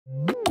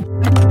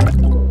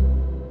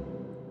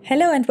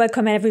Hello and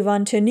welcome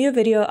everyone to a new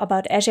video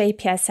about Azure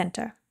API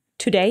Center.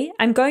 Today,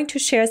 I'm going to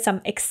share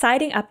some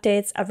exciting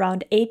updates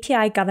around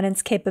API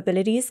governance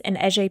capabilities in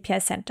Azure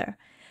API Center.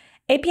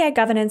 API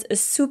governance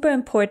is super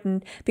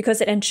important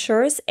because it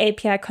ensures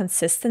API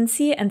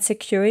consistency and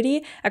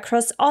security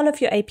across all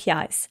of your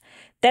APIs.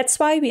 That's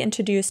why we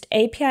introduced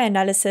API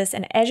analysis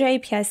in Azure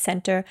API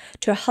Center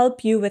to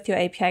help you with your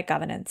API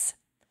governance.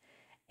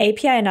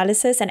 API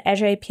analysis in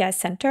Azure API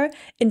Center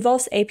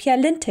involves API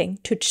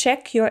linting to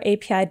check your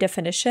API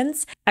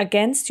definitions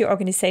against your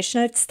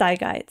organizational style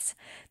guides.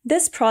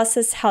 This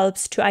process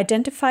helps to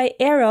identify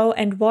error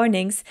and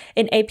warnings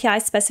in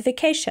API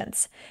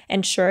specifications,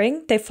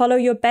 ensuring they follow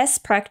your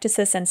best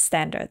practices and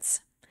standards.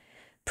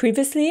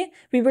 Previously,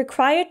 we were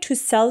required to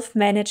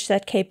self-manage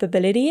that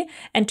capability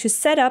and to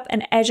set up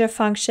an Azure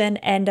function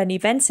and an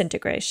events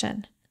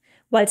integration.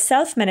 While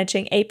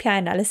self-managing API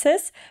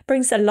analysis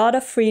brings a lot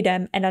of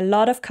freedom and a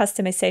lot of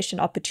customization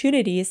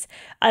opportunities,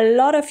 a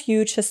lot of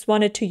you just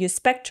wanted to use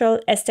Spectral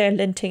as their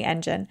linting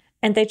engine,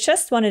 and they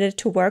just wanted it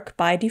to work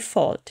by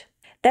default.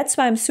 That's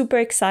why I'm super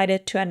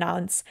excited to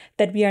announce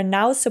that we are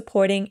now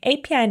supporting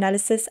API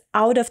analysis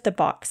out of the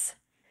box.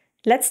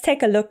 Let's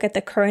take a look at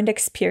the current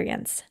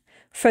experience.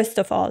 First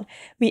of all,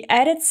 we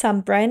added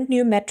some brand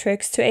new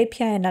metrics to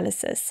API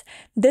analysis.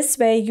 This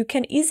way, you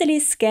can easily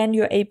scan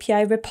your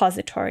API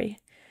repository.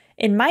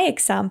 In my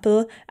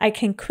example, I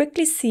can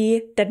quickly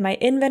see that my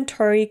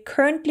inventory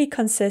currently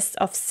consists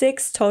of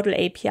 6 total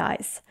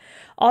APIs.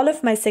 All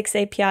of my 6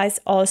 APIs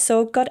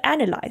also got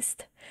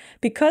analyzed.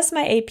 Because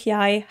my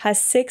API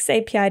has 6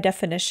 API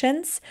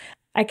definitions,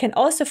 I can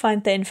also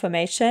find the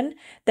information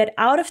that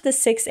out of the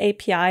 6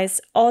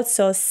 APIs,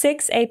 also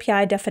 6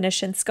 API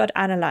definitions got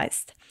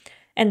analyzed.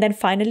 And then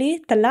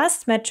finally, the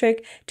last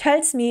metric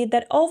tells me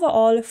that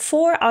overall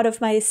 4 out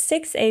of my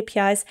 6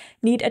 APIs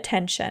need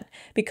attention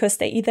because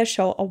they either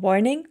show a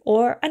warning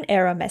or an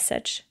error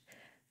message.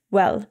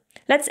 Well,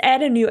 let's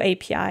add a new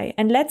API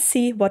and let's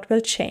see what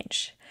will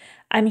change.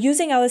 I'm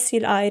using our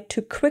CLI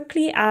to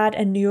quickly add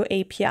a new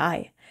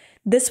API.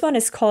 This one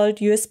is called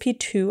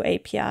USP2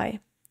 API.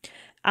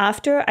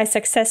 After I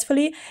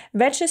successfully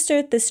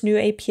registered this new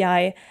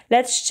API,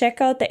 let's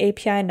check out the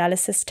API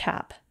analysis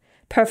tab.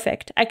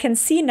 Perfect. I can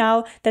see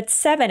now that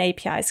 7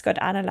 APIs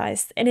got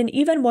analyzed, and in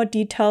even more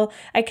detail,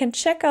 I can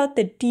check out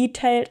the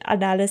detailed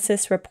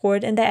analysis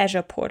report in the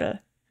Azure portal.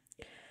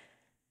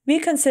 We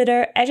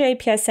consider Azure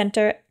API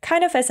Center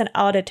kind of as an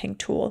auditing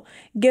tool,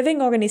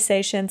 giving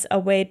organizations a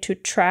way to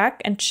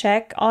track and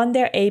check on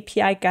their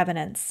API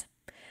governance.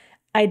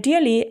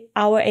 Ideally,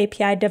 our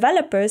API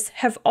developers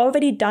have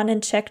already done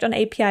and checked on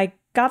API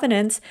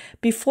governance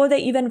before they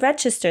even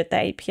registered the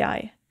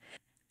API.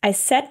 I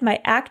set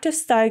my active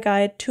style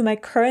guide to my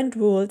current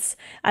rules,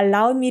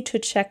 allowing me to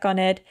check on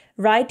it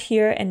right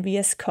here in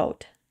VS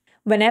Code.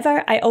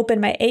 Whenever I open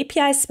my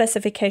API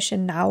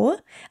specification now,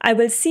 I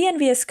will see in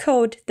VS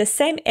Code the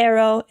same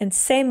error and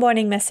same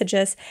warning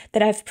messages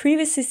that I've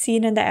previously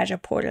seen in the Azure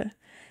portal.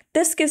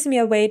 This gives me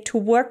a way to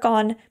work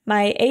on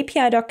my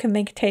API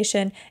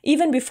documentation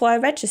even before I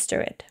register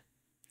it.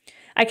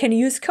 I can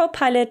use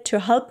Copilot to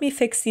help me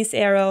fix these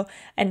errors,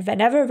 and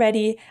whenever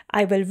ready,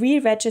 I will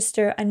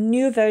re-register a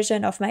new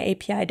version of my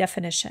API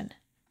definition.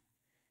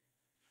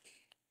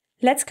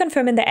 Let's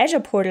confirm in the Azure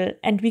portal,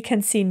 and we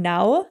can see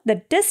now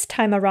that this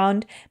time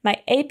around,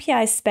 my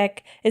API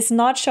spec is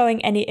not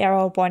showing any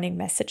error warning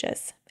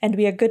messages, and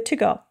we are good to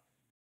go.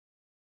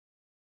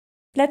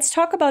 Let's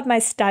talk about my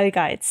style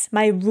guides,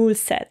 my rule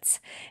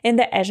sets. In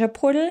the Azure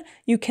portal,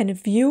 you can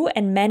view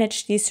and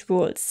manage these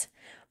rules.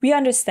 We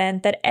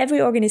understand that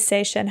every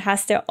organization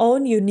has their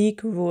own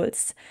unique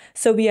rules,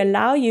 so we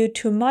allow you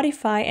to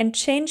modify and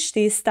change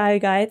these style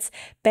guides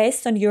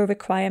based on your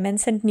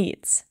requirements and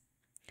needs.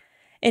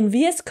 In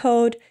VS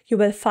Code, you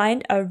will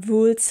find a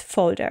rules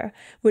folder,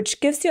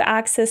 which gives you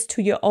access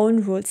to your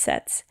own rule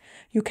sets.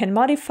 You can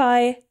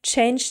modify,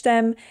 change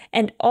them,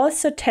 and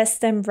also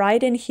test them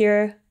right in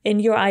here in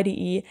your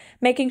IDE,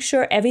 making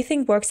sure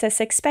everything works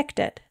as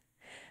expected.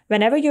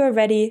 Whenever you are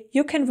ready,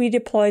 you can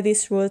redeploy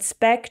these rules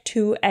back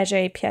to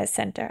Azure API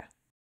Center.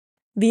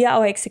 Via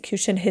our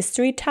execution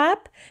history tab,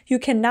 you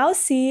can now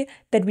see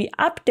that we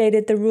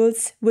updated the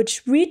rules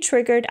which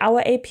re-triggered our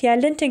API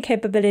linting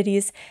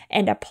capabilities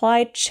and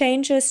applied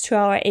changes to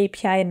our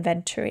API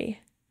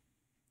inventory.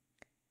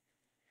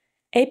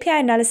 API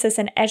analysis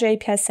in Azure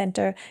API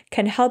Center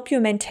can help you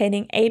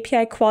maintaining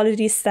API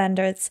quality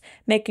standards,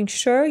 making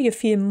sure you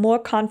feel more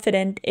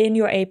confident in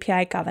your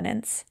API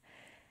governance.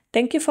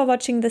 Thank you for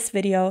watching this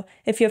video.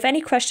 If you have any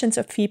questions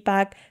or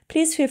feedback,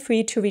 please feel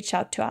free to reach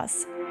out to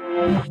us.